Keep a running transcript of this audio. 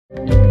Hi,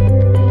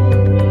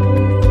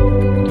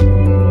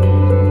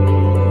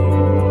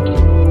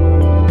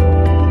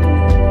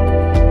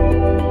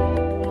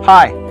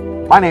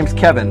 my name's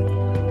Kevin.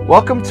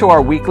 Welcome to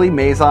our weekly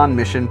Maison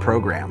Mission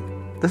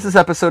program. This is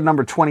episode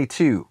number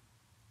 22.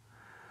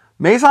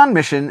 Maison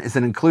Mission is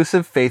an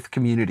inclusive faith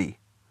community.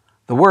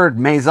 The word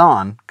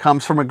Maison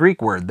comes from a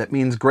Greek word that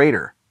means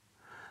greater.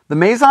 The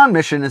Maison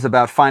Mission is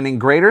about finding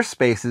greater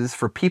spaces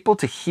for people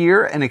to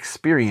hear and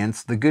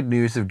experience the good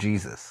news of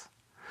Jesus.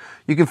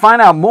 You can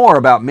find out more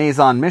about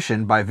Maison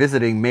Mission by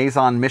visiting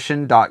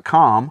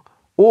maisonmission.com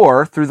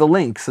or through the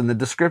links in the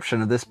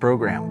description of this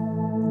program.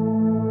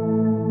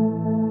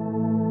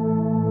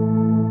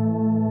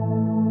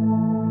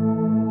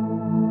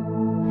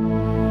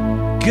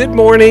 Good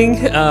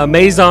morning,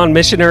 Maison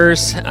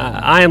Missioners.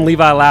 I am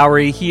Levi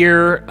Lowry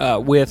here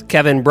with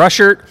Kevin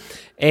Brushert,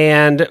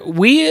 and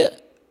we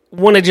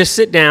want to just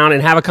sit down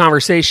and have a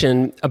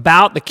conversation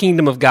about the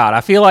kingdom of God.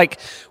 I feel like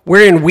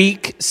we're in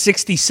week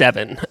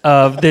 67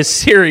 of this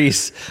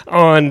series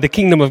on the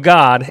kingdom of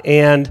God,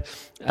 and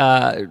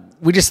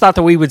we just thought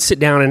that we would sit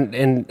down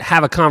and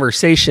have a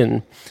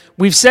conversation.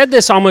 We've said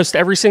this almost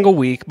every single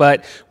week,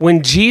 but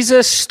when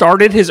Jesus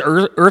started his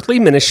earthly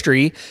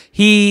ministry,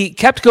 he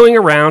kept going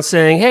around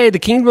saying, hey, the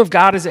kingdom of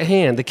God is at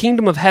hand. The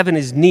kingdom of heaven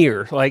is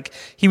near. Like,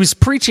 he was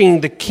preaching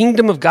the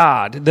kingdom of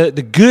God, the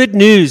good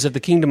news of the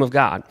kingdom of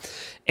God.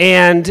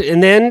 And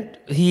then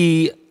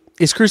he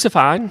is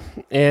crucified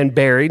and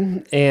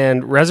buried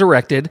and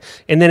resurrected.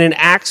 And then in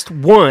Acts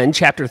 1,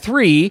 chapter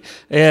 3,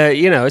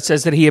 it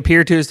says that he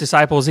appeared to his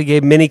disciples. He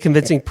gave many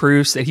convincing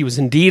proofs that he was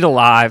indeed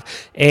alive,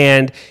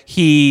 and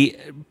he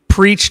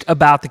preached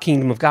about the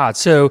kingdom of God.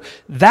 So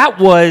that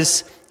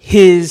was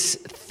his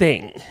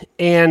thing.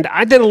 And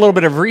I did a little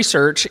bit of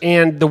research,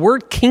 and the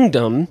word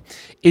kingdom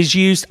is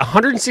used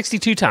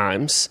 162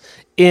 times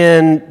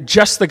in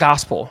just the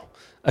gospel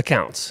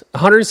accounts,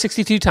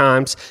 162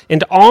 times,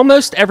 and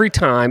almost every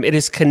time it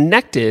is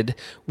connected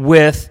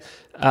with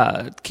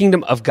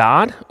kingdom of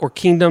God or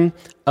kingdom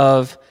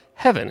of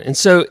heaven. And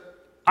so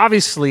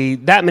obviously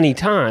that many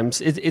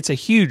times it's a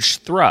huge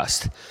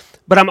thrust,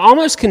 but I'm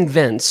almost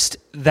convinced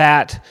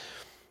that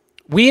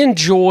we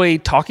enjoy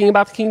talking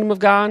about the kingdom of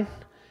God.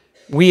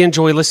 We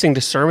enjoy listening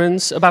to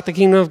sermons about the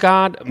kingdom of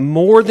God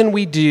more than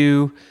we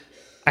do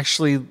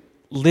actually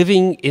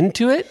living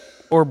into it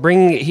or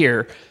bringing it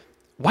here.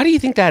 Why do you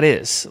think that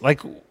is? Like,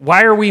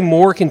 why are we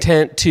more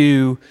content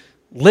to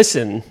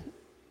listen,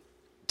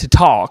 to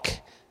talk,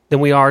 than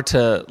we are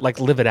to,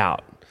 live it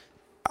out?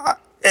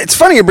 It's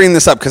funny you bring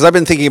this up because I've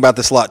been thinking about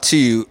this a lot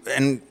too.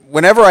 And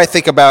whenever I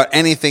think about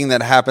anything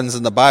that happens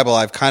in the Bible,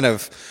 I've kind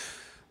of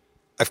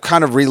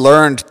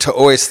relearned to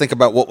always think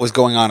about what was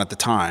going on at the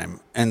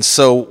time. And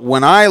so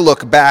when I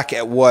look back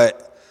at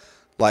what,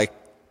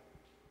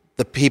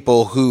 the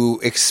people who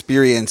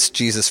experienced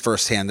Jesus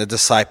firsthand, the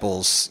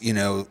disciples,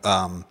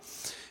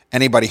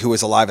 anybody who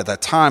was alive at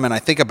that time, and I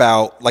think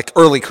about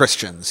early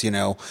Christians,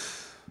 the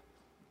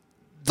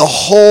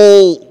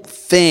whole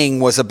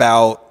thing was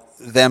about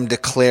them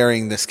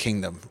declaring this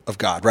kingdom of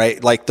God, right?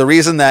 The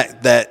reason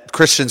that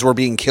Christians were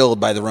being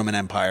killed by the Roman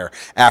Empire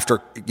after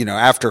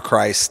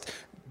Christ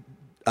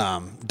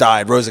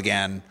died, rose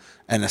again,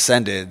 and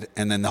ascended,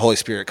 and then the Holy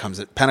Spirit comes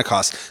at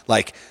Pentecost,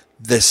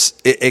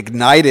 it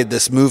ignited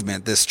this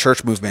movement, this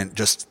church movement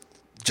just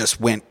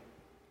went,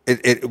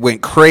 it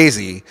went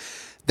crazy.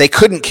 They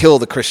couldn't kill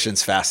the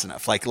Christians fast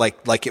enough.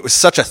 It was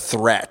such a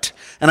threat.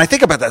 And I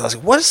think about that. I was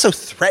like, what is so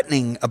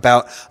threatening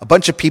about a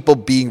bunch of people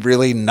being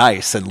really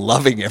nice and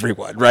loving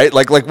everyone, right?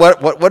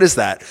 What is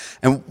that?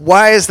 And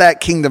why is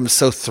that kingdom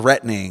so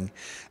threatening?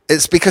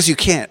 It's because you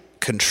can't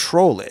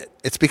control it.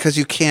 It's because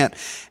you can't.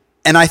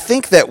 And I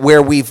think that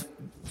when we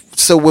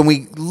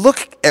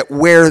look at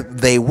where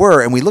they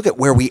were and we look at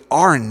where we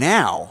are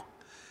now,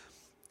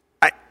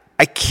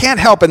 I can't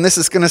help, and this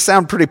is going to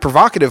sound pretty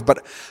provocative,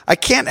 but I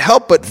can't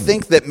help but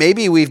think that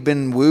maybe we've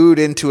been wooed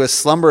into a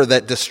slumber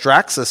that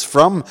distracts us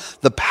from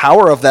the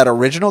power of that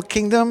original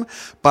kingdom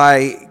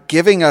by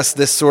giving us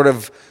this sort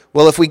of,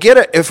 well, if we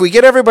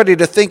get everybody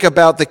to think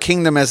about the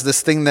kingdom as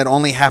this thing that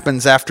only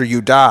happens after you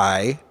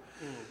die,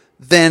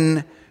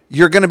 then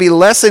you're going to be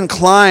less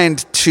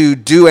inclined to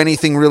do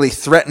anything really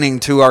threatening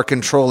to our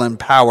control and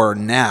power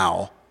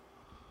now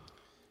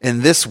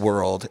in this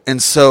world.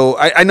 And so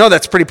I know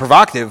that's pretty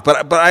provocative,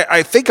 but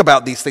I think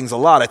about these things a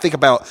lot. I think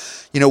about,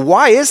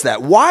 why is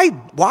that? Why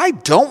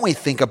don't we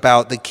think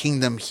about the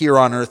kingdom here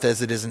on earth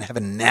as it is in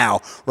heaven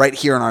now, right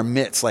here in our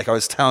midst? Like I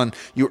was telling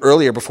you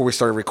earlier before we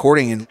started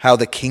recording, and how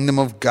the kingdom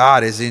of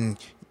God is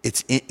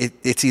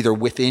it's either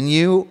within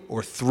you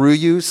or through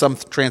you. Some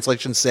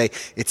translations say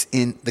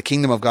the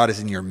kingdom of God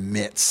is in your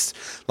midst.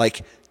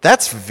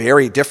 That's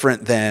very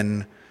different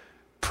than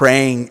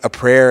praying a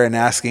prayer and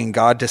asking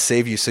God to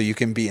save you so you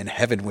can be in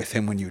heaven with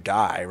him when you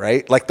die,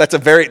 right?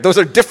 Those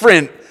are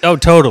different. Oh,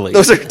 totally.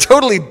 Those are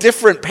totally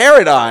different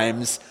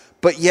paradigms,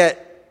 but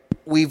yet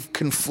we've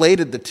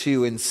conflated the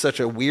two in such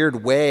a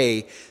weird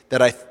way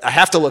that I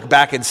have to look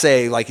back and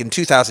say, in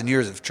 2,000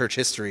 years of church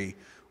history,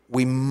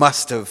 we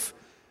must have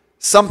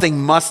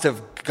something must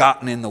have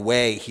gotten in the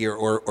way here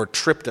or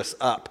tripped us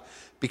up,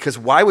 because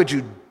why would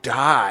you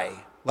die?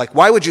 Like,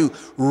 why would you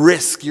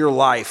risk your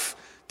life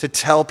to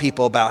tell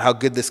people about how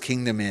good this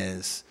kingdom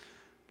is?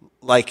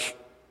 Like,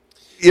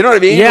 you know what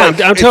I mean? Yeah,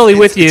 like, I'm totally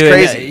with you.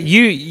 It's crazy. And,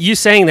 you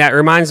saying that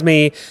reminds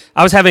me.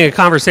 I was having a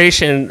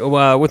conversation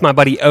with my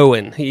buddy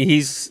Owen. I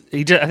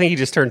think he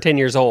just turned 10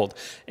 years old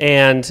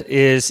and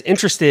is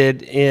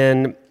interested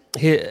in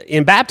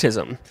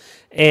baptism.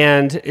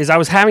 And as I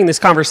was having this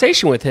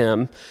conversation with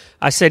him,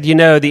 I said,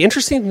 the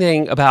interesting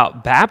thing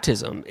about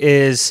baptism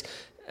is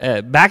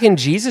back in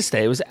Jesus'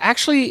 day, it was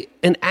actually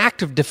an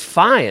act of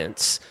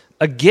defiance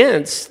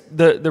against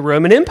the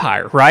Roman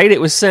Empire, right? It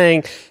was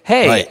saying,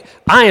 hey, right.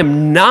 I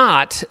am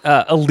not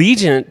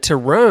allegiant to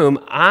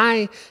Rome.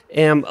 I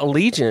am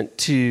allegiant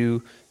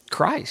to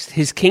Christ,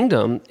 his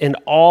kingdom, and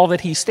all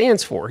that he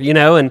stands for,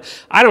 And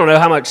I don't know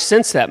how much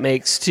sense that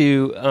makes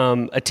to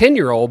a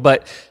 10-year-old,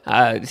 but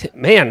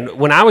man,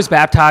 when I was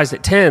baptized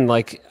at 10,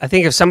 like, I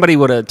think if somebody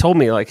would have told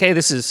me, like, hey,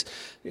 this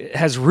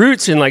has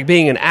roots in like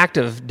being an act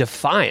of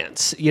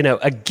defiance,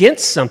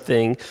 against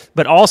something,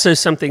 but also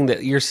something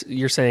that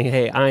you're saying,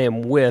 hey, I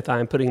am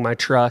putting my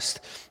trust,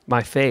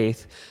 my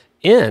faith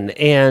in.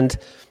 And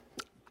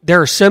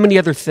there are so many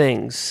other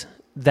things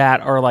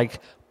that are like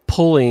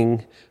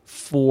pulling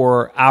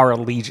for our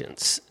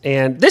allegiance.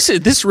 And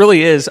this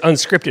really is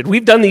unscripted.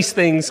 We've done these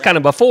things kind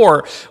of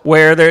before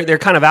where they're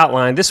kind of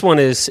outlined. This one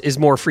is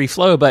more free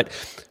flow, but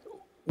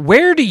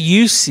where do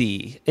you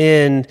see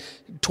in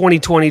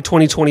 2020,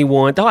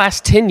 2021, the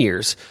last 10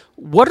 years,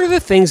 what are the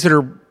things that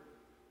are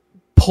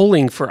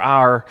pulling for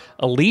our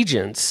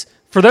allegiance?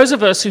 For those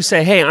of us who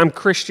say, hey, I'm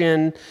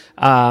Christian,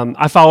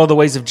 I follow the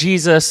ways of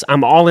Jesus,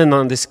 I'm all in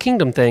on this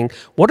kingdom thing,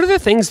 what are the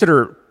things that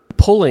are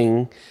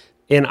pulling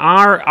in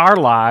our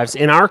lives,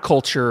 in our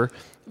culture,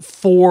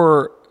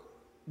 for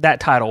that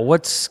title?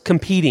 What's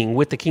competing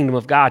with the kingdom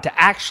of God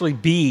to actually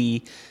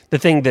be the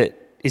thing that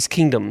is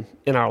kingdom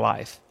in our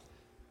life?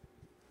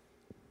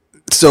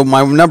 So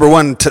my number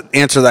one to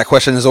answer that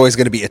question is always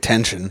going to be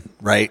attention,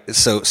 right?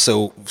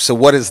 So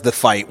what is the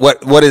fight?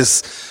 What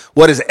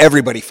is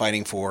everybody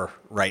fighting for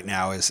right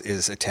now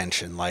is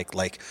attention.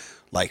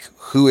 Like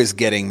who is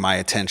getting my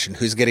attention?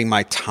 Who's getting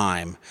my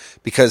time?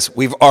 Because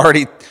we've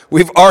already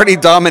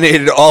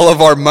dominated all of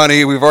our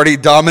money. We've already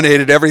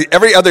dominated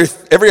every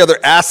other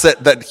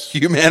asset that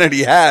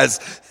humanity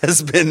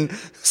has been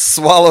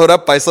swallowed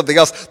up by something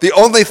else. The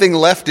only thing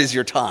left is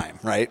your time,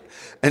 right?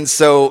 And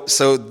so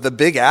the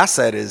big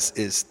asset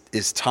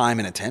is time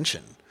and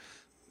attention.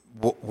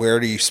 Where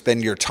do you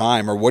spend your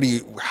time, or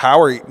how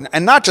are you,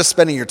 and not just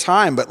spending your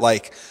time, but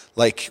like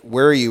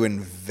where are you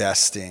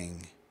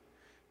investing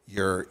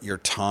your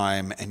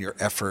time and your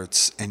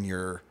efforts and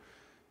your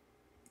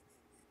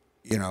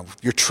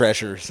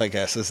treasures, I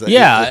guess, if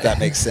that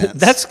makes sense.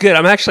 That's good.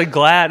 I'm actually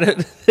glad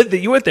that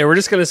you went there. We're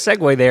just going to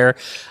segue there.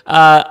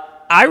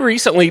 I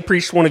recently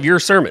preached one of your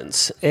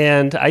sermons,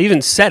 and I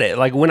even said it,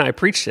 like when I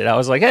preached it, I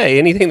was like, hey,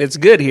 anything that's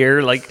good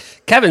here,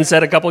 like Kevin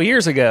said a couple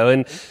years ago.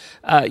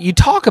 And you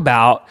talk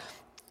about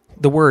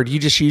the word, you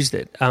just used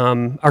it,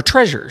 our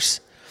treasures,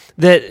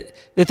 that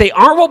they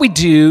aren't what we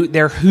do,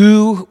 they're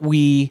who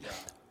we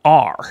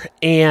are.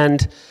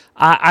 And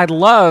I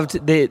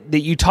loved that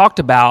you talked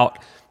about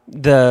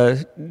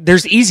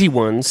there's easy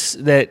ones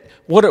that,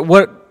 what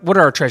are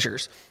our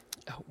treasures?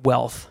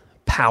 Wealth,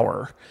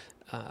 power,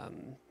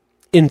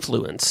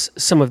 influence,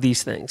 some of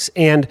these things.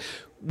 And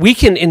we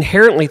can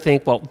inherently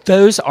think, well,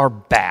 those are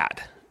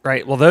bad,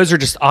 right? Well, those are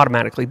just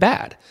automatically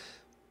bad.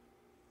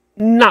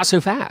 Not so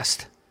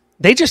fast.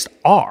 They just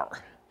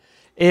are.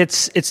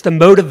 It's the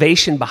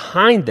motivation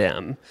behind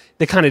them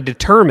that kind of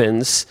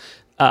determines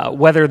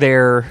whether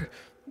they're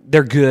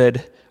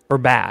good or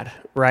bad,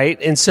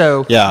 right? And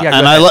so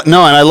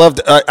I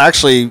loved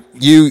actually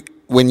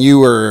when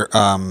you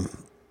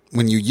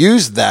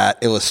used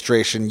that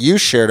illustration, you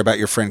shared about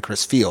your friend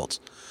Chris Fields.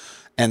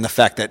 And the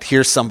fact that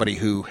here's somebody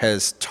who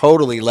has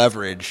totally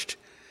leveraged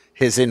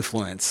his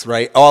influence,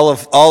 right? All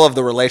of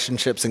the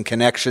relationships and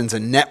connections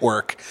and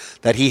network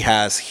that he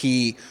has,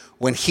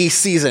 when he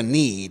sees a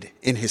need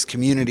in his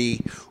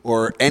community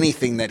or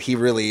anything that he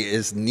really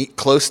is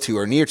close to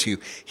or near to,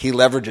 he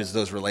leverages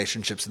those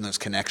relationships and those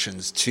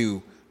connections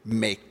to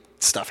make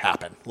stuff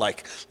happen.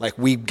 Like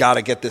we got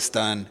to get this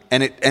done,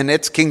 and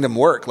it's kingdom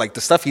work. Like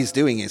the stuff he's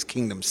doing is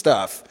kingdom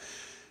stuff.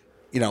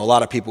 A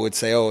lot of people would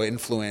say, oh,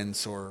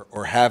 influence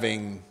or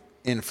having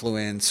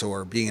influence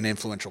or being an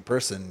influential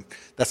person,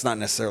 that's not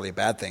necessarily a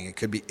bad thing. It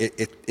could be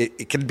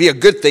it can be a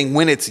good thing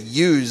when it's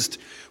used,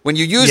 when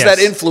you use that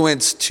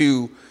influence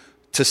to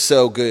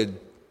sow good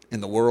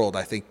in the world.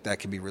 I think that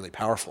can be really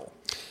powerful.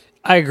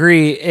 I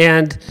agree.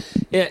 And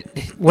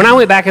when I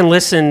went back and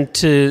listened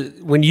to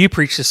when you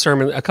preached a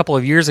sermon a couple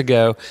of years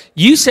ago,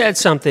 you said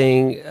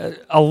something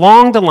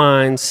along the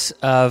lines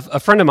of a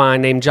friend of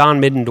mine named John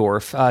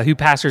Middendorf, who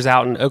pastors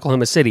out in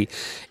Oklahoma City.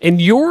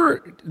 And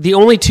you're the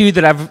only two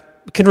that I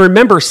can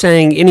remember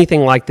saying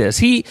anything like this.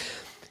 He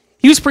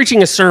was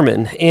preaching a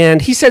sermon,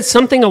 and he said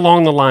something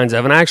along the lines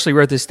of, and I actually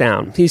wrote this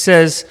down. He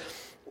says,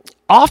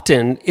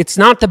 often it's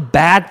not the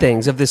bad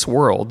things of this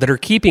world that are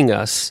keeping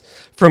us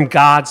from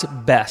God's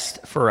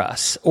best for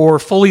us or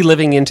fully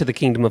living into the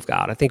kingdom of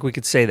God. I think we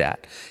could say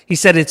that. He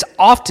said it's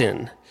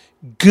often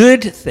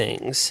good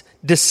things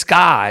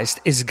disguised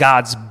as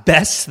God's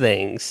best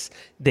things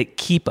that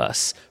keep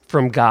us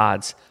from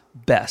God's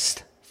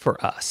best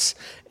for us.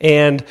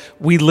 And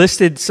we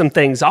listed some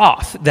things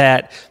off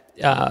that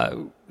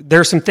there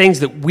are some things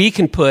that we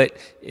can put,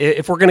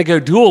 if we're going to go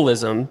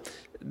dualism,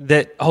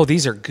 that, oh,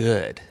 these are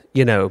good.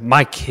 You know,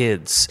 my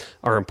kids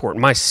are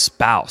important. My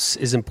spouse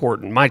is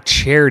important. My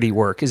charity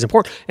work is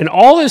important. And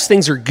all those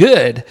things are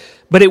good,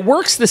 but it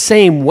works the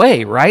same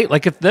way, right?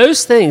 Like if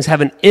those things have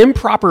an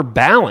improper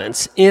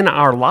balance in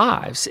our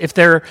lives, if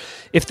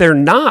they're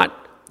not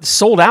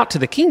sold out to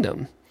the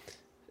kingdom,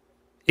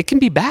 it can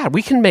be bad.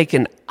 We can make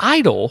an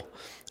idol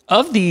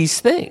of these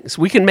things.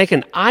 We can make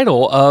an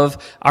idol of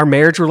our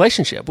marriage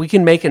relationship. We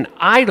can make an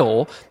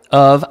idol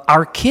of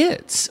our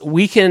kids.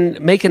 We can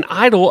make an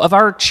idol of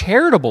our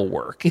charitable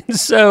work. And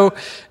so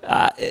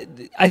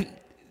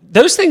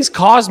those things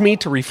cause me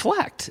to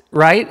reflect,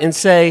 right? And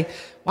say,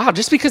 wow,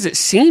 just because it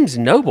seems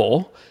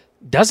noble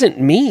doesn't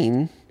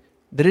mean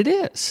that it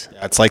is.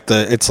 Yeah, it's like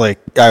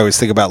I always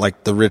think about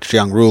like the rich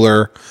young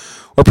ruler,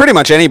 or pretty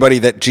much anybody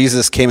that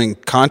Jesus came in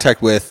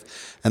contact with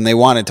and they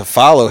wanted to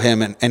follow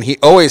him, and he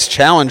always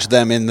challenged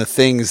them in the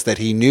things that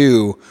he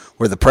knew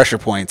were the pressure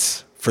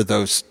points for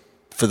those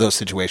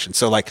situations.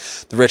 So like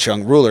the rich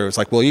young ruler was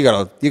like, well, you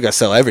gotta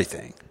sell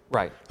everything.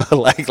 Right.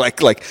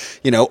 like,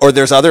 you know, or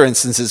there's other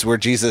instances where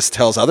Jesus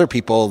tells other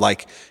people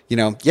like, you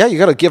know, yeah, you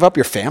got to give up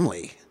your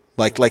family.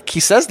 Like he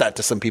says that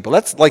to some people.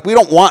 That's like, we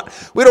don't want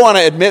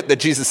to admit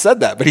that Jesus said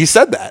that, but he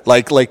said that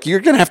like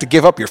you're going to have to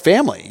give up your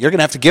family. You're going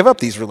to have to give up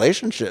these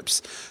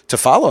relationships to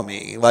follow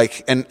me.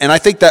 Like, and I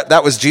think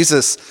that was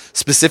Jesus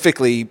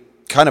specifically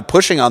kind of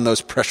pushing on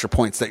those pressure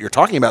points that you're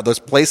talking about, those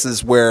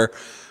places where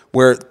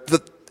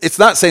it's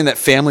not saying that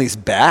family's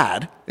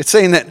bad. It's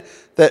saying that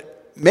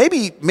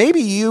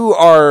maybe you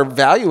are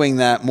valuing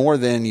that more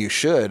than you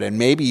should, and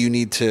maybe you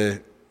need to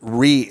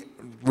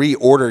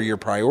reorder your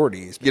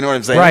priorities. You know what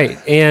I'm saying?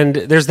 Right. And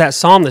there's that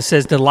psalm that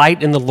says,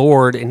 delight in the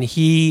Lord, and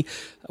he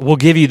will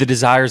give you the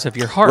desires of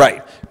your heart.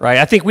 Right.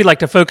 I think we like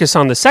to focus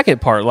on the second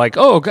part, like,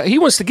 oh, God, he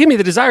wants to give me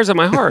the desires of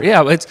my heart.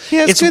 Yeah, he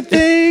has good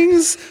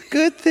things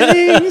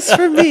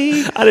for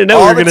me. I didn't know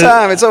all we were the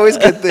time. It's always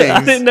good things.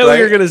 I didn't know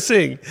you were going to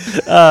sing.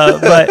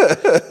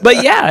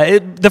 But yeah,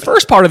 the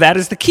first part of that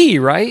is the key,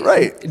 right?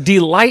 Right.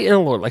 Delight in the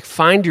Lord, like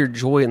find your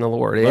joy in the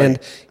Lord. Right. And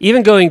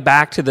even going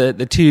back to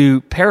the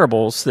two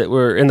parables that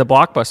were in the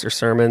Blockbuster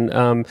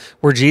sermon,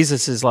 where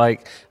Jesus is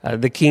like,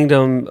 the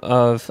kingdom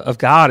of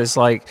God is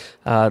like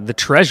the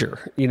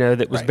treasure, you know,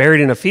 that was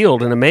buried in a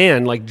field, and a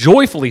man like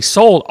joyfully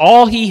sold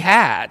all he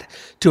had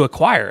to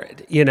acquire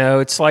it. You know,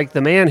 it's like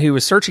the man who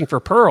was searching for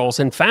pearls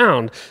and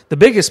found the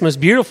biggest, most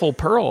beautiful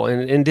pearl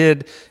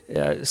and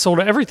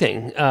sold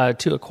everything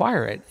to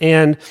acquire it.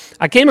 And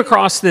I came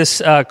across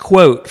this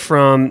quote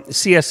from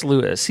C.S.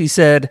 Lewis. He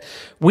said,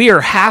 "We are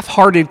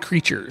half-hearted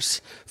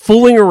creatures,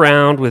 fooling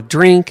around with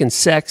drink and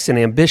sex and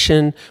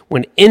ambition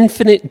when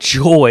infinite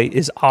joy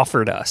is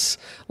offered us,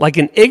 like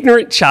an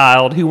ignorant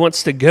child who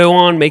wants to go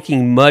on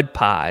making mud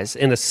pies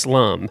in a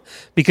slum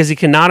because he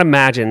cannot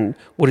imagine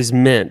what is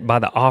meant by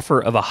the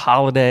offer of a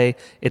holiday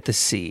at the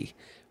sea.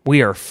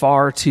 We are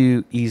far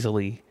too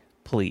easily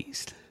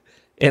pleased."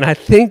 And I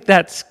think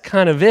that's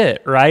kind of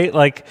it, right?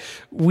 Like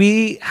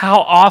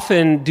how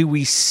often do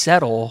we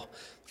settle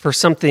for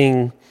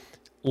something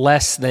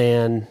less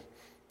than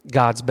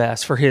God's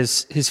best, for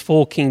his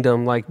full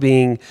kingdom, like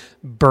being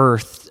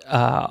birthed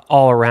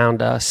all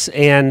around us?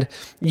 And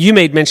you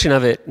made mention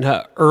of it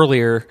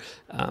earlier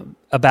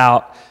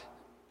about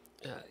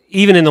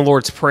even in the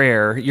Lord's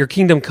Prayer, your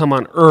kingdom come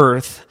on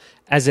earth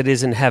as it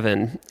is in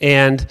heaven.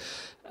 And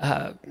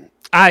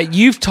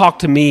you've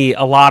talked to me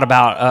a lot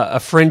about a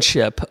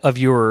friendship of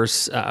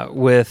yours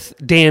with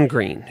Dan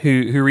Green,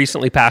 who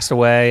recently passed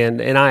away,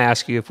 and I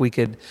asked you if we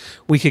could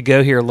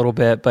go here a little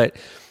bit, but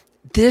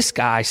this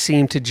guy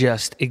seemed to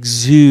just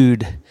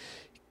exude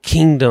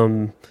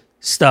kingdom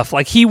stuff.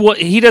 Like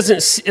he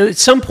doesn't, at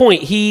some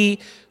point he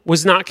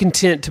was not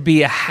content to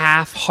be a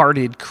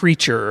half-hearted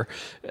creature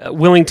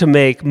willing to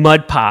make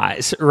mud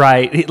pies,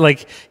 right?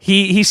 Like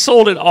he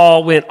sold it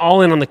all, went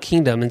all in on the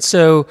kingdom. And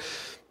so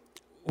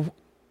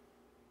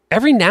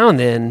every now and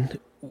then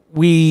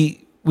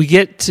we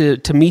get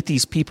to meet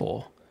these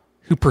people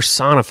who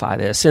personify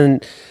this.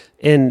 And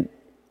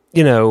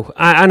you know,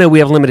 I know we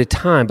have limited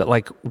time, but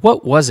like,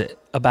 what was it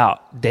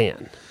about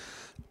Dan?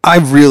 I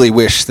really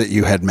wish that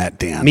you had met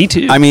Dan. Me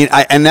too. I mean,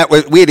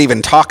 we had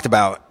even talked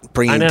about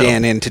bringing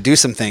Dan in to do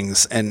some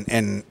things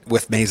and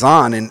with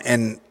Maison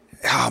and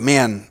oh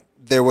man,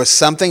 there was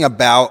something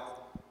about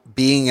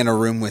being in a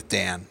room with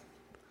Dan,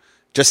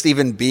 just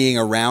even being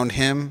around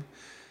him.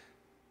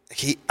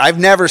 I've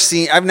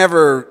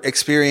never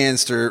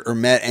experienced or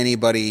met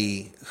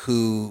anybody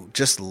who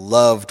just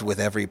loved with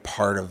every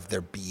part of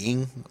their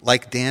being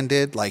like Dan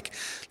did.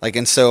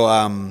 And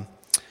so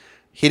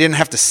he didn't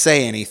have to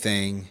say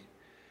anything.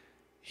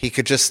 he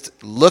could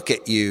just look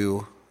at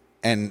you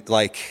and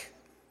like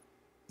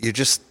you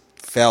just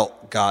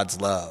felt God's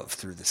love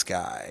through this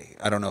guy.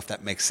 I don't know if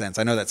that makes sense.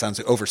 I know that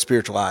sounds over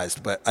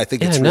spiritualized, but I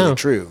think it's really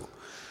true.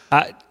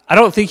 I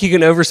don't think you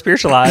can over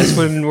spiritualize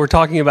when we're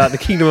talking about the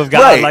kingdom of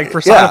God, like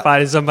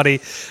personified as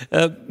somebody.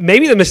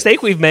 Maybe the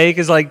mistake we've made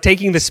is like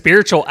taking the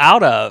spiritual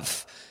out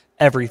of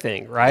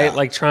everything, right? Yeah.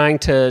 Like trying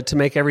to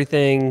make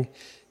everything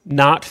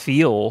not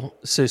feel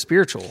so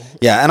spiritual.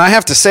 Yeah, and I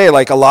have to say,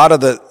 like a lot of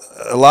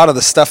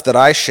the stuff that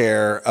I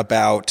share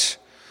about,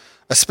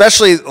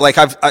 especially like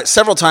I've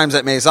several times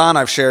at Maison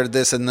I've shared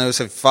this, and those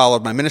who've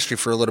followed my ministry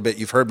for a little bit,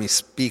 you've heard me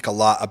speak a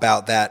lot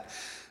about that.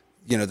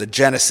 You know, the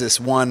Genesis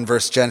 1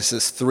 versus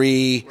Genesis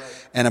 3,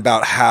 right. And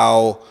about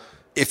how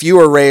if you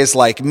were raised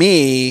like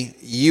me,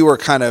 you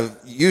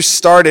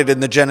started in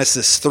the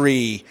Genesis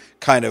 3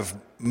 kind of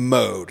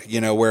mode,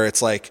 you know, where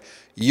it's like,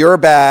 you're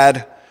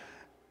bad,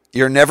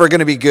 you're never going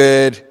to be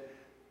good,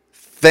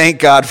 thank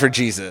God for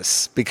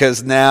Jesus,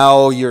 because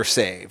now you're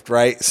saved,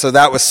 right? So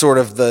that was sort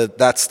of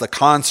that's the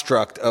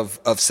construct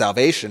of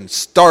salvation,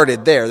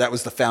 started there, that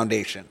was the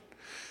foundation.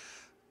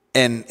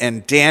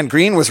 And Dan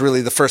Green was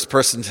really the first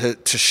person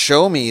to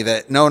show me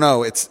that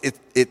no,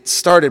 it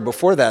started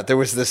before that. There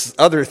was this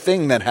other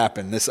thing that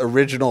happened, this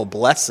original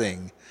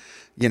blessing,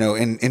 you know,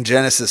 in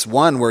Genesis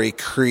 1, where he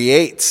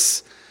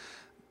creates,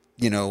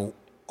 you know,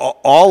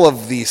 all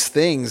of these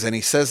things, and he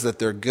says that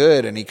they're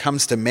good, and he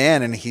comes to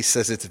man and he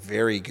says it's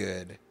very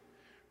good,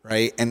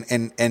 right?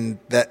 And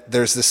that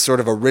there's this sort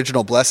of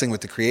original blessing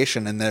with the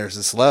creation, and there's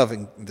this love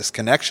and this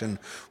connection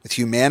with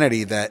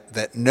humanity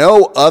that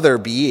no other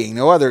being,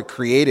 no other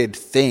created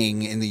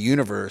thing in the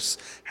universe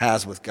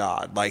has with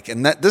God. Like,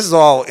 and that this is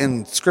all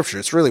in Scripture.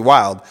 It's really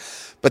wild.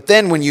 But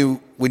then when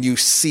you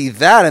see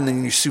that and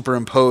then you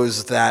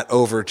superimpose that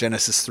over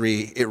Genesis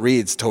 3, it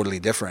reads totally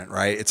different,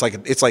 right? It's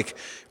like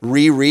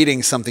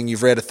rereading something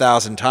you've read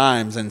 1,000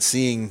 times and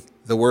seeing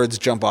the words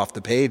jump off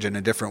the page in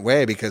a different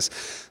way, because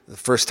the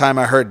first time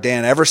I heard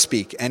Dan ever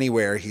speak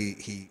anywhere,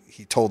 he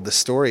told this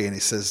story, and he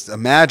says,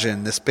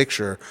 imagine this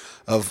picture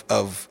of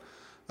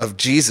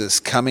Jesus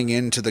coming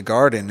into the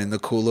garden in the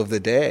cool of the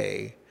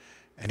day,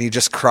 and he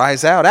just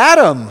cries out,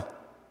 Adam,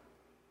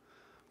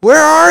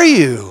 where are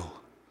you?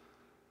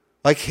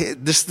 Like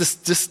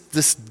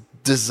this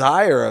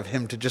desire of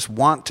him to just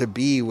want to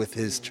be with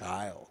his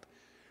child,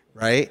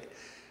 right?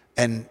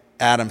 And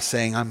Adam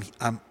saying,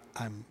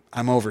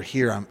 I'm over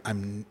here.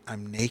 I'm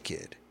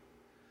naked.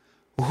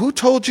 Well, who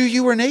told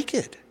you were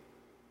naked?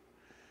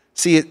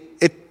 See,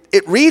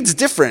 it reads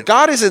different.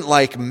 God isn't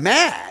like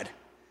mad.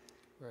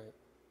 Right.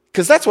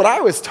 Because that's what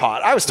I was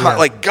taught. I was taught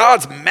like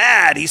God's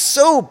mad. He's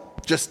so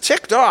just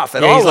ticked off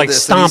at all of like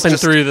this. Stomping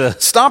through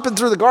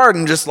the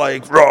garden, just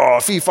like raw,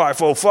 fee, fi,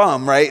 fo,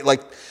 fum, right?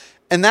 Like,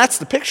 and that's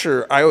the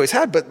picture I always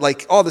had. But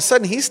like all of a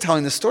sudden he's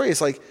telling the story.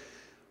 It's like,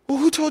 well,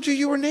 who told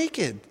you were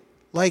naked?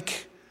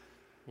 Like,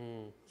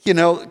 you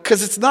know,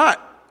 because it's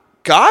not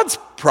God's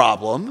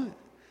problem.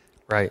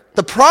 Right.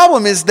 The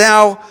problem is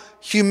now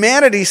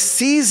humanity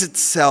sees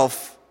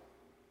itself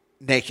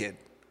naked.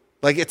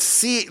 Like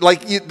that's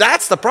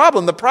the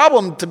problem. The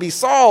problem to be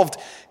solved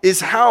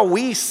is how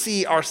we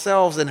see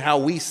ourselves and how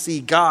we see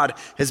God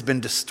has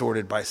been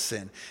distorted by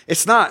sin.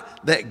 It's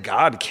not that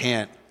God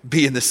can't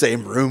be in the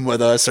same room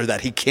with us, or that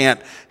he can't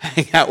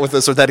hang out with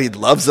us, or that he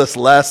loves us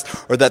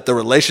less, or that the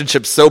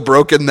relationship's so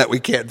broken that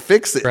we can't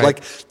fix it. Right.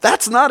 Like,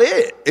 that's not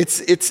it.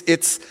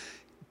 It's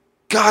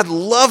God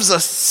loves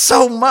us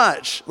so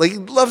much. Like, he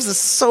loves us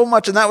so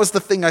much. And that was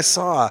the thing I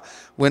saw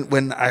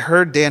when I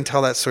heard Dan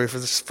tell that story for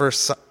this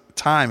first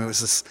time. It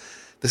was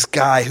this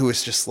guy who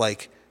was just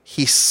like,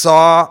 he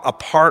saw a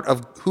part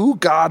of who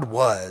God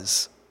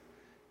was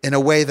in a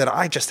way that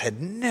I just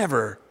had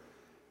never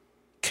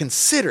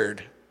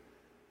considered.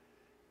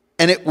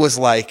 And it was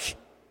like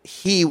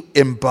he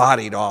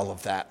embodied all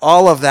of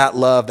that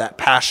love, that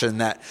passion,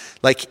 that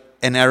like,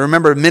 and I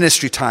remember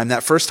ministry time,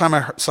 that first time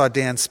I saw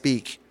Dan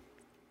speak,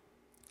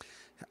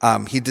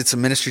 he did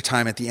some ministry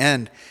time at the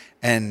end,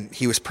 and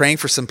he was praying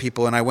for some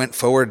people, and I went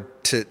forward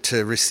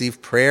to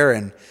receive prayer,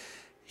 and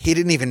he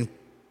didn't even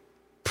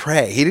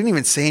pray. He didn't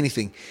even say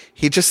anything.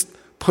 He just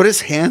put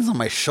his hands on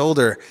my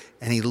shoulder,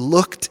 and he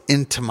looked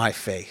into my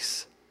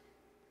face,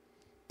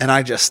 and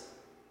I just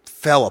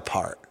fell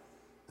apart,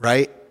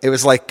 right? It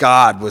was like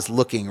God was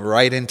looking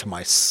right into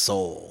my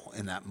soul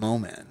in that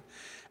moment.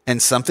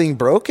 And something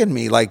broke in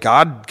me. Like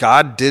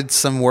God did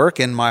some work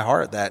in my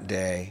heart that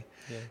day.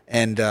 Yeah.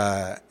 And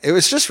it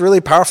was just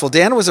really powerful.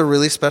 Dan was a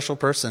really special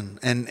person.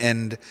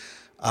 And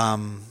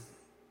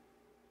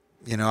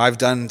you know, I've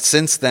done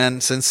since then,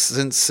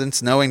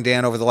 since knowing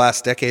Dan over the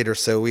last decade or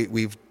so,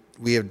 we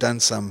have done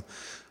some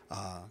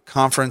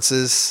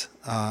conferences.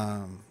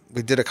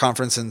 We did a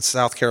conference in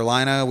South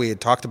Carolina. We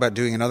had talked about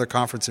doing another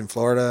conference in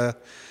Florida.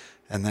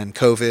 And then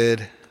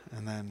COVID,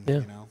 and then,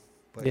 you know,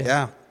 but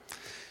yeah,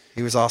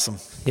 he was awesome.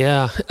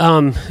 Yeah.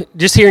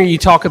 Just hearing you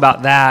talk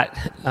about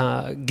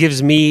that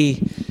gives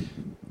me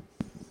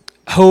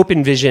hope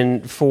and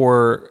vision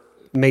for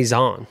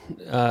Maison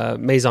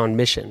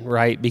Mission,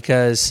 right?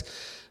 Because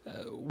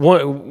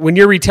when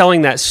you're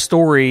retelling that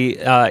story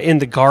in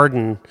the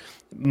garden,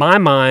 my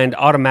mind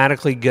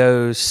automatically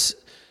goes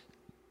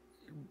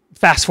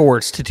fast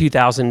forwards to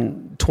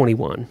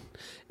 2021.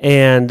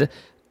 And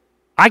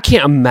I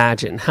can't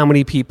imagine how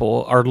many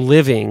people are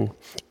living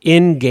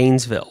in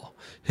Gainesville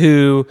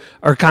who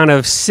are kind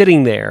of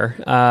sitting there,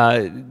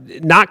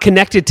 not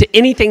connected to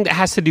anything that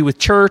has to do with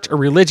church or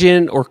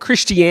religion or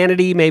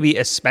Christianity, maybe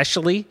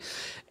especially.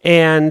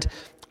 And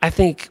I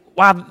think,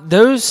 wow,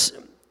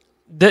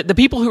 the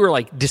people who are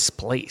like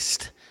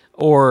displaced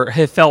or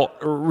have felt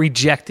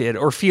rejected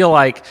or feel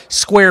like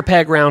square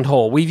peg round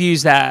hole. We've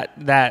used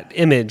that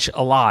image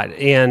a lot.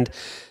 And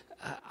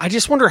I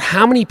just wonder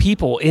how many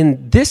people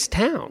in this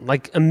town,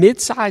 like a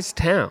mid-sized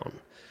town,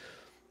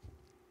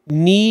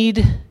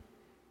 need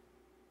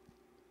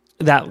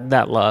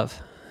that love,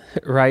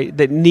 right?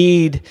 That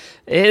need,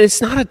 and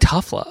it's not a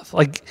tough love.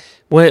 Like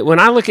when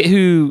I look at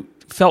who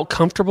felt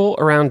comfortable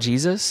around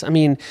Jesus, I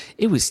mean,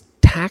 it was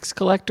tax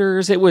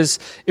collectors, it was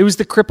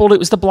the crippled, it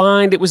was the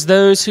blind, it was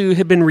those who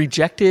had been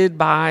rejected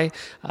by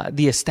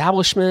the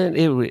establishment.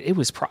 It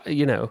was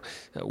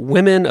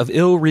women of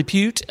ill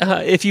repute,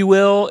 if you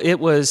will. It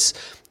was,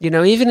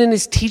 even in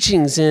his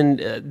teachings in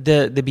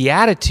the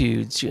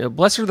Beatitudes,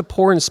 blessed are the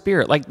poor in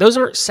spirit. Like, those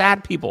aren't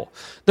sad people.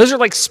 Those are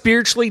like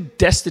spiritually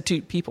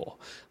destitute people.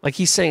 Like,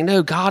 he's saying,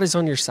 no, God is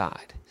on your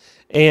side.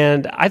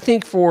 And I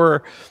think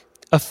for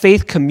a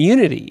faith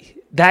community,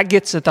 that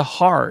gets at the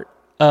heart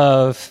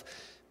of,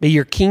 may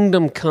your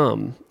kingdom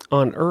come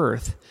on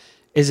earth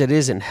as it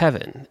is in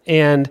heaven.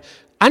 And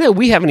I know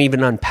we haven't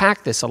even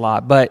unpacked this a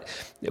lot, but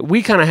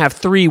we kind of have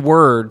three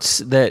words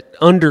that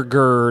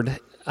undergird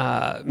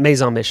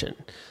Maison Mission: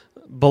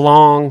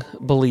 belong,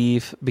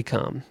 believe,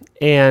 become.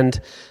 And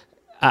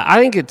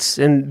I think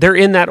and they're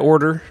in that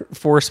order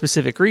for a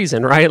specific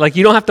reason, right? Like,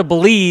 you don't have to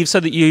believe so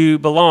that you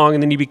belong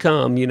and then you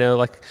become,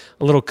 like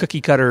a little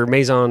cookie cutter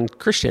Maison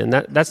Christian.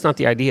 That's not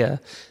the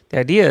idea. The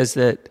idea is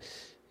that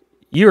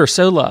you are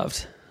so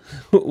loved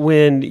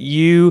when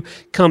you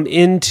come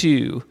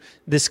into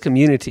this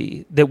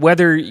community that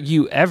whether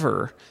you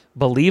ever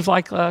believe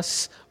like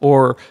us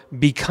or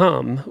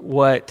become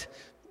what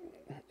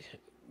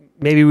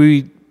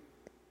maybe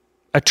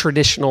a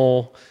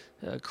traditional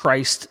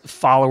Christ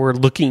follower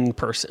looking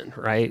person,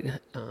 right?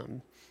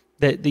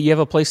 That you have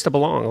a place to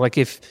belong. Like,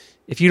 if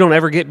you don't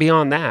ever get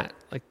beyond that,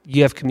 like,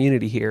 you have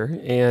community here,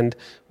 and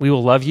we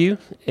will love you,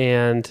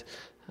 and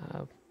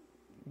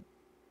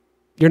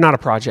you're not a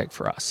project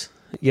for us.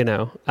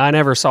 I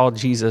never saw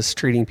Jesus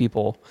treating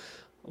people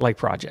like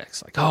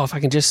projects. Like, oh, if I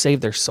can just save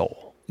their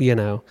soul,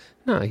 No,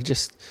 he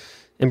just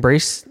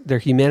embraced their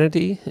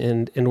humanity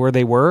and where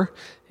they were.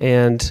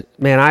 And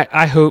man,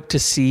 I hope to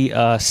see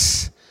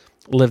us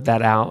live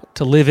that out,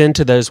 to live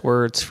into those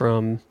words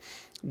from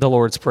the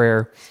Lord's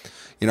Prayer.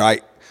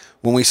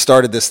 When we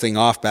started this thing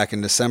off back in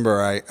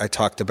December, I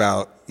talked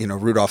about,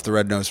 Rudolph the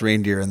Red-Nosed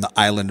Reindeer and the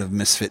island of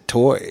misfit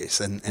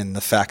toys, and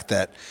the fact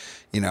that,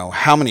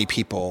 how many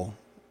people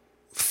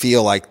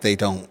feel like they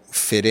don't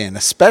fit in,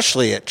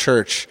 especially at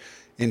church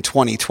in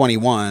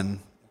 2021.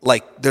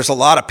 Like, there's a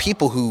lot of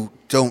people who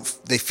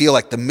they feel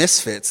like the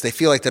misfits. They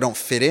feel like they don't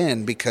fit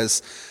in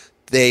because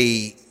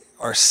they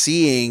are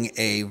seeing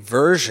a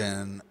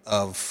version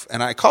of,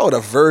 and I call it a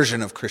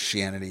version of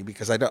Christianity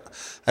because I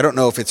don't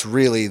know if it's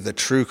really the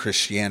true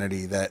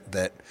Christianity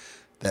that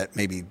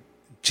maybe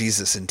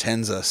Jesus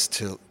intends us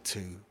to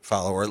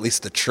follow, or at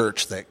least the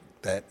church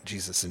that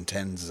Jesus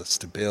intends us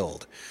to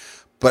build.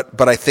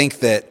 But I think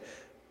that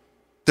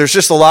there's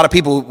just a lot of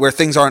people where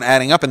things aren't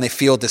adding up and they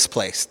feel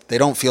displaced. They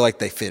don't feel like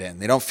they fit in.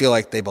 They don't feel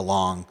like they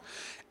belong.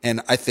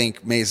 And I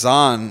think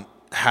Maison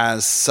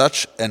has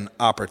such an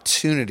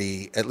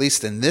opportunity, at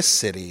least in this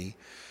city,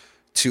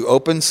 to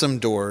open some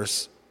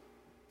doors,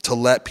 to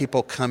let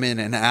people come in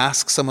and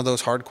ask some of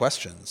those hard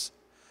questions.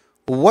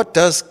 What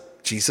does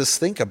Jesus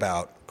think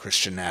about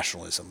Christian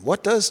nationalism?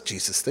 What does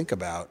Jesus think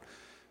about,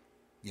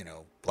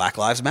 Black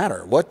Lives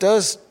Matter? What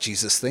does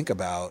Jesus think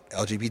about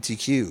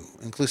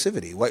LGBTQ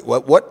inclusivity?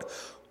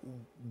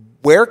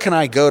 Where can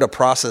I go to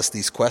process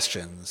these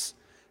questions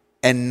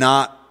and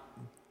not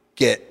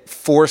get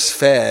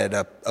force-fed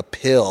a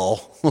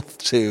pill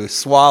to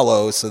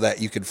swallow so that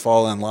you can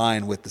fall in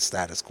line with the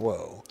status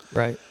quo?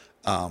 Right.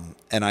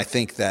 And I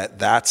think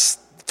that's,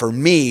 for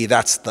me,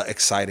 that's the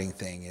exciting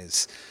thing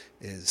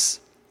is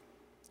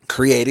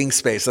creating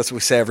space. That's what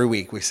we say every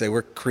week. We say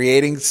we're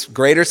creating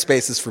greater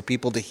spaces for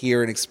people to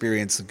hear and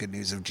experience the good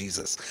news of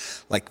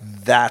Jesus. Like,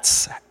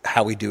 that's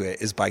how we do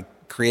it, is by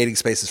creating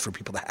spaces for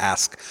people to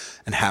ask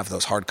and have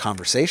those hard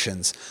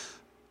conversations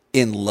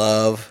in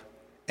love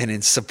and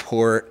in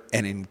support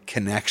and in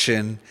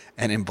connection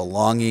and in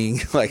belonging.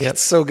 Like, Yep.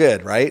 It's so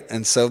good, right?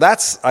 And so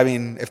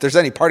if there's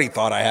any parting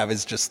thought I have,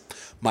 is just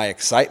my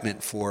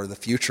excitement for the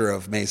future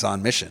of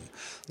Maison Mission.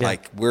 Yeah.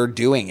 Like, we're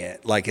doing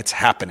it. Like, it's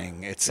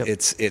happening.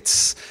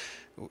 It's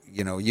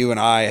you and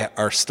I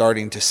are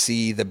starting to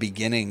see the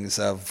beginnings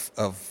of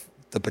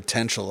the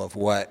potential of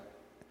what,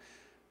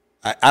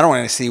 I don't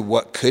want to see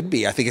what could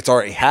be. I think it's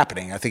already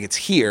happening. I think it's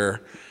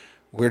here.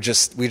 We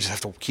just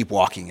have to keep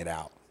walking it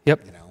out.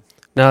 Yep.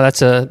 No,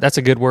 that's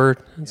a good word.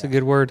 That's a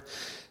good word.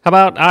 How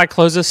about I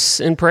close us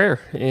in prayer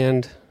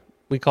and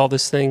we call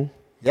this thing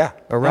Yeah.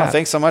 a wrap? Well,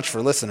 thanks so much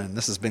for listening.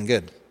 This has been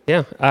good.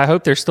 Yeah, I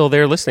hope they're still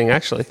there listening,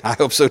 actually. I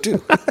hope so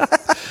too.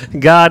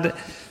 God,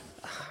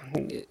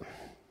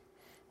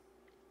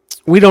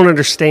 we don't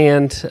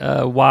understand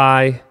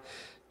why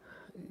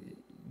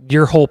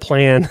your whole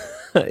plan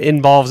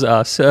involves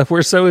us.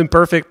 We're so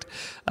imperfect.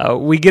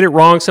 We get it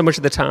wrong so much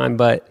of the time,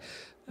 but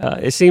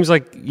it seems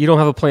like you don't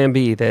have a plan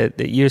B, that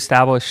you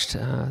established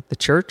the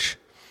church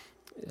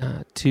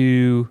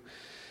to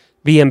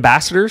be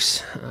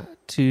ambassadors,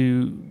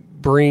 to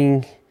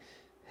bring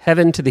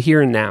heaven to the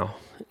here and now.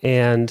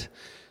 And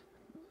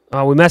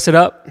we mess it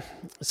up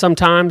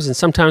sometimes, and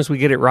sometimes we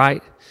get it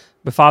right.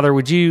 But Father,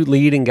 would you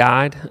lead and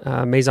guide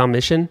Maison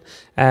Mission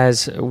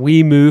as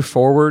we move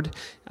forward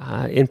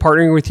in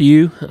partnering with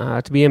you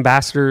to be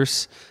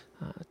ambassadors,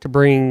 to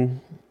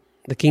bring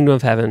the kingdom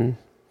of heaven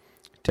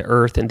to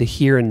earth and to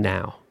here and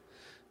now.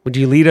 Would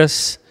you lead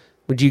us?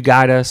 Would you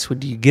guide us?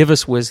 Would you give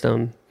us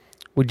wisdom?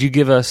 Would you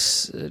give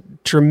us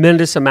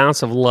tremendous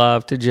amounts of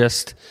love to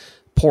just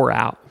pour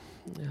out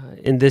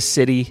in this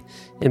city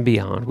and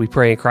beyond? We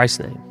pray in Christ's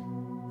name.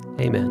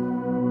 Amen.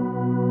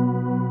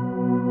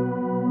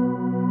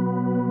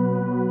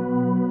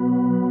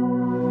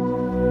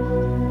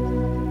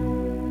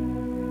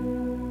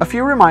 A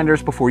few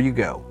reminders before you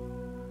go.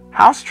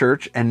 House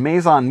Church and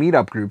Maison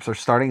meetup groups are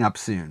starting up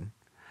soon.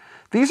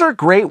 These are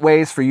great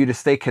ways for you to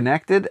stay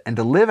connected and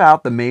to live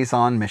out the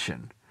Maison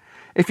mission.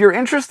 If you're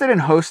interested in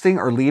hosting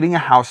or leading a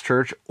house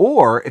church,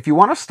 or if you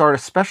want to start a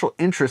special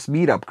interest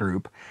meetup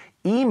group,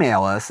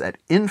 email us at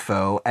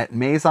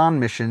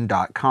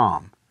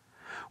info@maisonmission.com.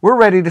 We're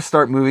ready to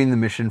start moving the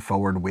mission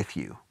forward with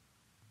you.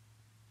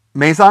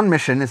 Maison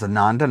Mission is a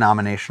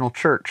non-denominational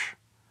church.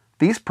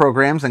 These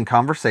programs and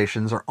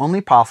conversations are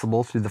only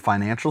possible through the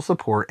financial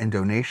support and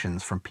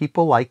donations from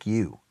people like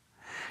you.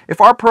 If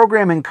our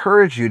program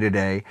encouraged you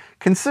today,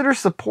 consider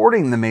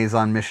supporting the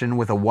Maison Mission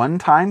with a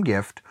one-time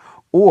gift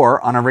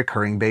or on a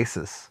recurring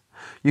basis.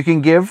 You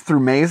can give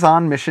through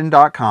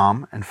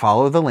maisonmission.com and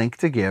follow the link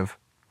to give.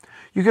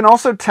 You can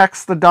also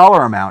text the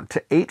dollar amount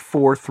to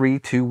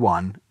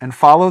 84321 and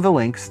follow the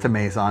links to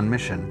Maison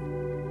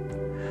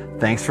Mission.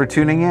 Thanks for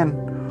tuning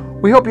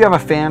in. We hope you have a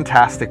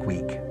fantastic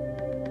week.